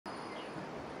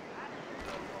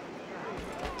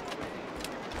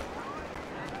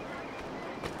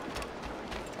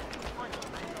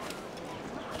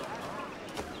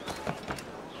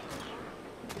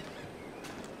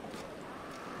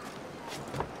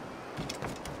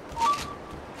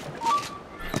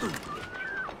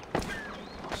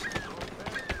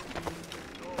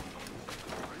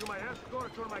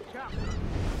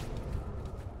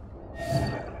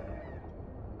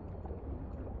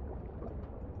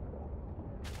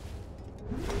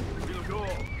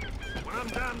I'm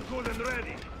damn good and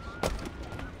ready.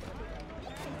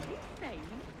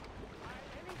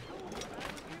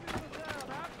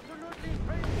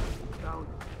 Sound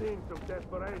stinks of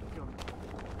desperation.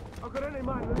 How could any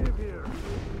man live here?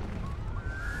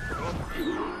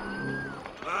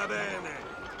 Va bene.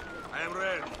 I am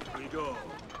ready. We go.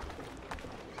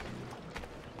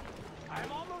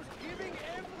 I'm almost giving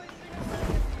everything away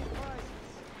at these prices.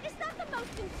 Is that the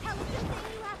most intelligent thing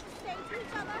you have to say to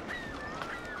each other?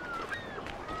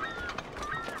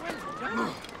 Well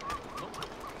done.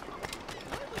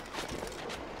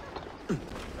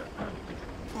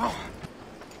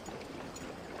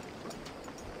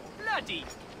 Bloody!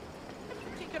 Have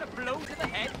you taken a blow to the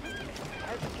head?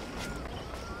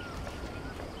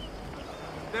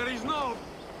 There is no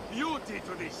beauty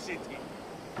to this city.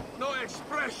 No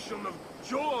expression of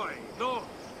joy. No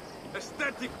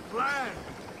aesthetic plan.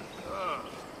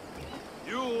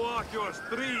 You walk your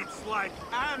streets like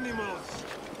animals.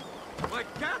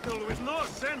 Like cattle with no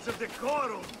sense of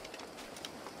decorum.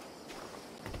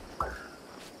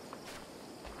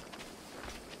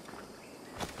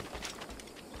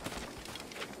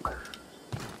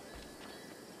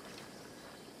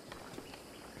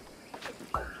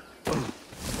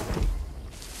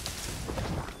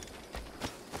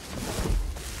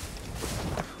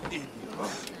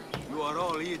 You are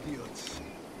all idiots.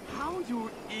 How you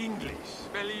English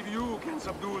believe you can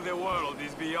subdue the world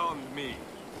is beyond me.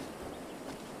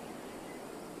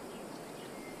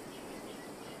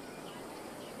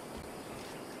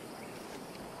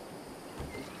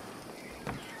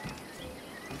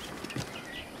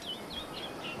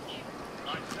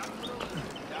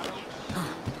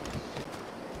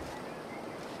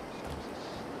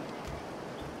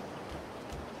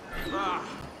 Ah,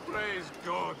 praise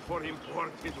God for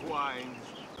imported wines.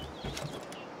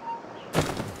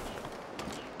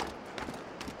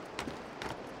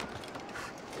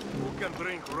 Who can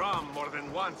drink rum more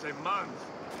than once a month?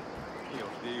 Dio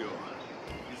Dio,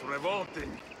 it's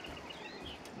revolting.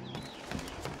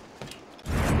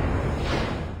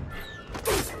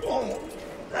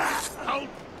 Help!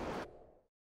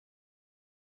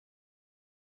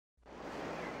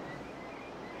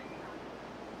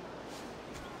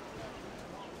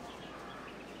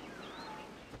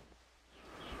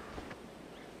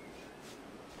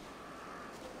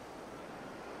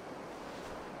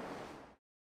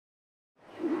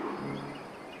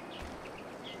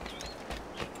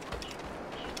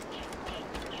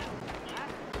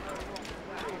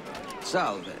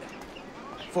 Salve.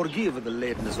 Forgive the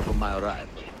lateness of my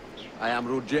arrival. I am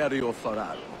Ruggiero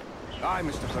Ferraro. Aye,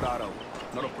 Mr. Ferraro.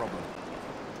 Not a problem.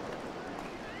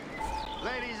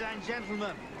 Ladies and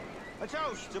gentlemen, a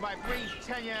toast to my brief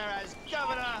tenure as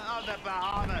Governor of the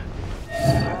Bahamas.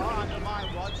 Under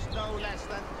my watch, no less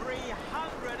than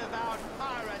 300 avowed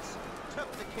pirates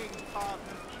took the King's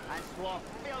pardon and swore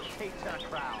fealty to the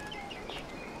crown.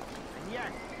 And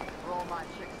yet, for all my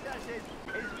successes,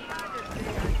 His Majesty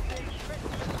has seen fit to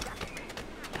sack me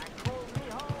and call me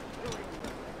home to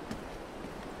England.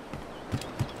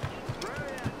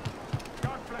 Brilliant!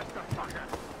 God bless the fucker!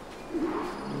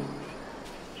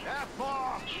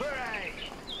 Therefore, hooray!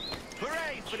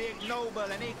 Hooray for the ignoble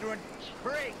and ignorant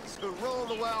prigs who rule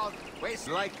the world, which,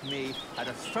 like me, had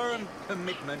a firm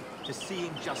commitment to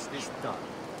seeing justice done.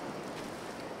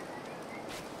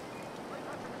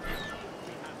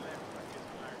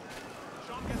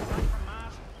 Sean gets back from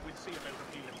Mass, we'll see about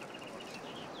appealing to the courts.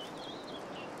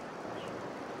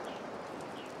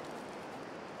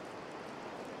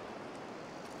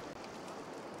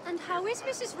 And how is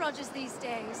Mrs. Rogers these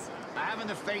days? I haven't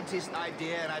the faintest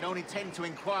idea, and I don't intend to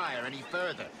inquire any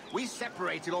further. We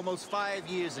separated almost 5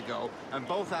 years ago, and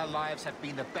both our lives have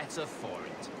been the better for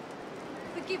it.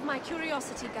 Forgive my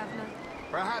curiosity, Governor.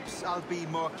 Perhaps I'll be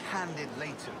more candid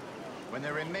later, when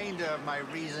the remainder of my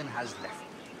reason has left me.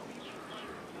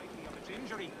 Likely of its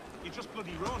injury, you just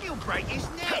bloody run. You'll break his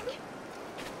neck!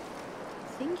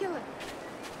 Singular.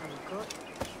 Very good.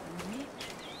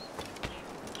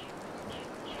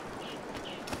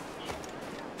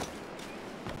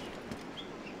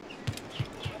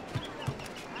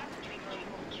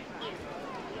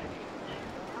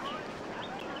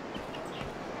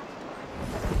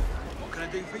 What can I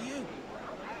do for you?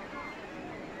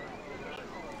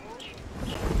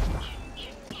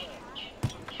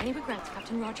 Any regrets,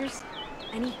 Captain Rogers?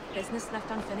 Any business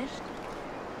left unfinished?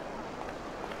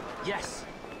 Yes.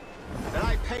 That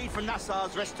I paid for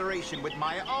Nassau's restoration with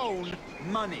my own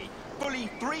money. Fully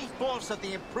 3/4 of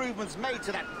the improvements made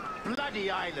to that bloody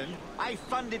island, I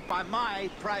funded by my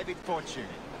private fortune.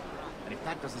 And if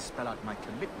that doesn't spell out my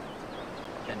commitment,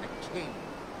 then the king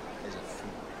is a fool.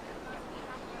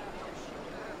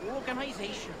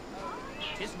 organization.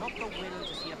 'Tis not the will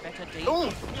to see a better day.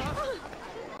 Oh!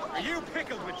 Are you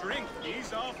pickled with drink?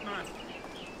 Ease off, man.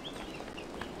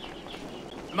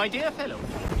 My dear fellow,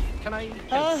 can I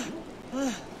help you?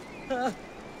 A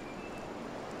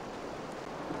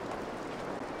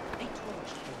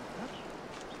torch,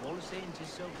 huh? All the same, 'tis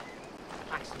so.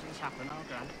 Accidents happen, I'll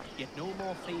grant, yet no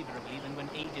more favorably than when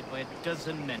aided by a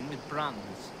dozen men with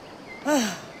brands.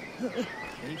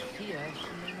 They fear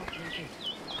she may not make it.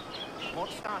 What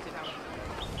started out?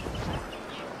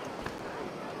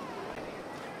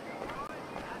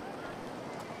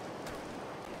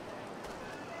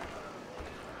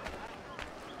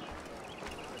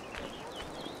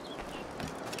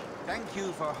 Thank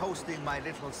you for hosting my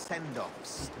little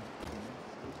send-offs.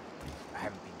 I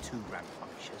haven't been too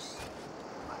rambunctious.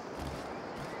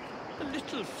 A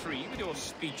little free with your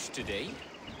speech today,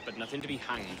 but nothing to be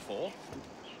hanged for.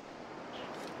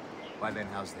 Well then,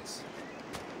 how's this?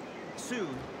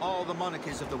 Soon, all the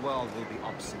monarchies of the world will be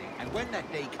obsolete, and when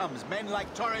that day comes, men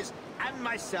like Torres and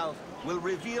myself will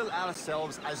reveal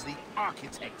ourselves as the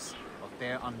architects of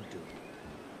their undoing.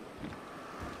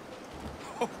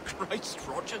 Oh, Christ,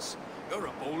 Rogers, you're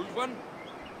a bold one.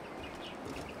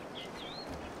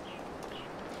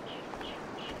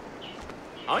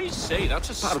 I say that's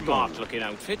a smart-looking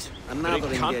outfit, Another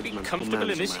but it can't be engagement comfortable in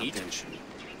commands this my heat. attention.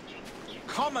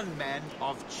 Common men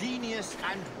of genius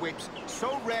and wit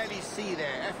so rarely see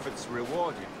their efforts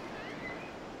rewarded.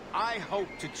 I hope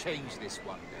to change this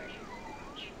one day.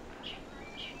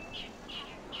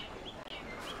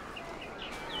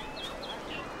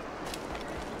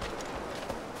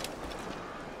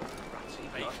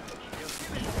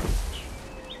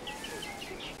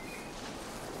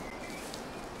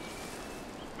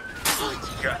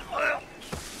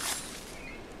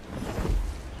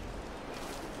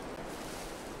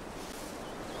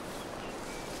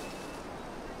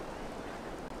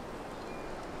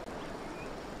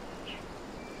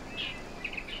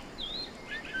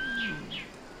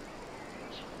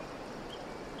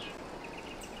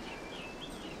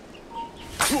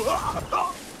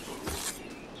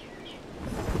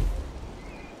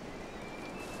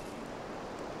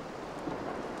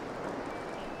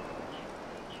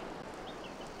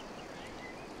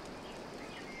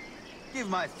 Give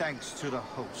my thanks to the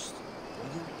host, will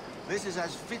you? This is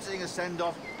as fitting a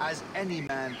send-off as any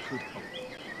man could hope.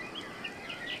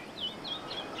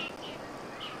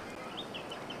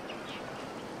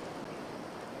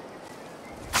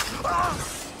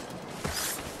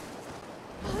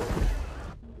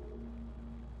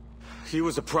 He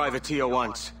was a privateer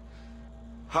once.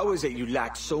 How is it you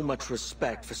lack so much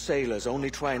respect for sailors only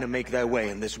trying to make their way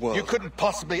in this world? You couldn't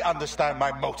possibly understand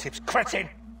my motives, cretin!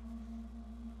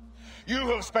 You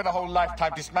have spent a whole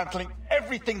lifetime dismantling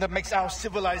everything that makes our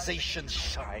civilization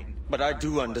shine. But I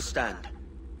do understand.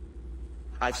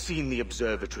 I've seen the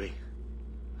observatory,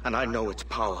 and I know its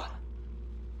power.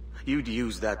 You'd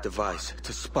use that device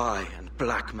to spy and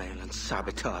blackmail and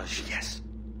sabotage. Yes.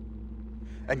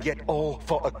 And yet all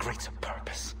for a greater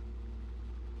purpose.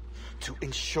 To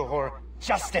ensure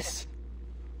justice.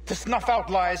 To snuff out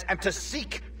lies and to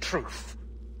seek truth.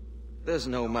 There's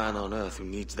no man on Earth who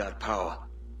needs that power.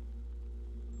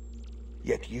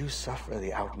 Yet you suffer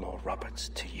the outlaw Roberts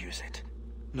to use it.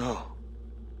 No.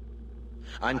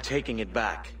 I'm taking it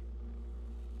back.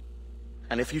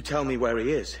 And if you tell me where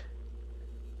he is,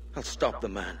 I'll stop the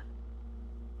man.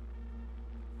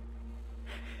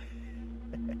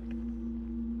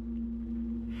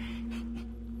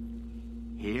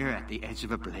 Here at the edge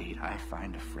of a blade, I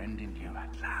find a friend in you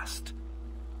at last.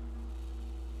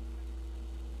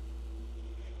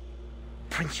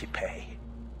 Principe,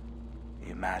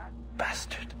 you mad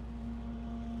bastard.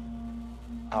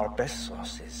 Our best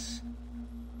sources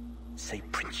say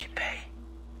Principe.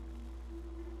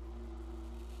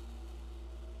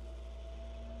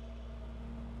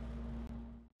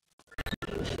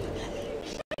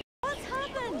 What's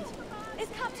happened? Is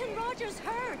Captain Rogers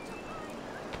hurt?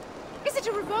 Is it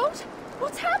a revolt?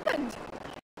 What's happened?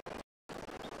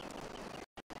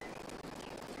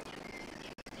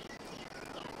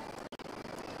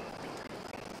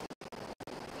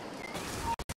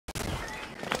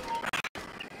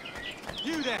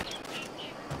 You there!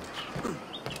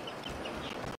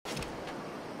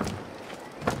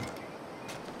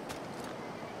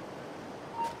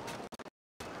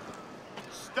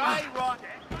 Stay right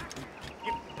there!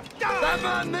 That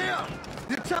man there!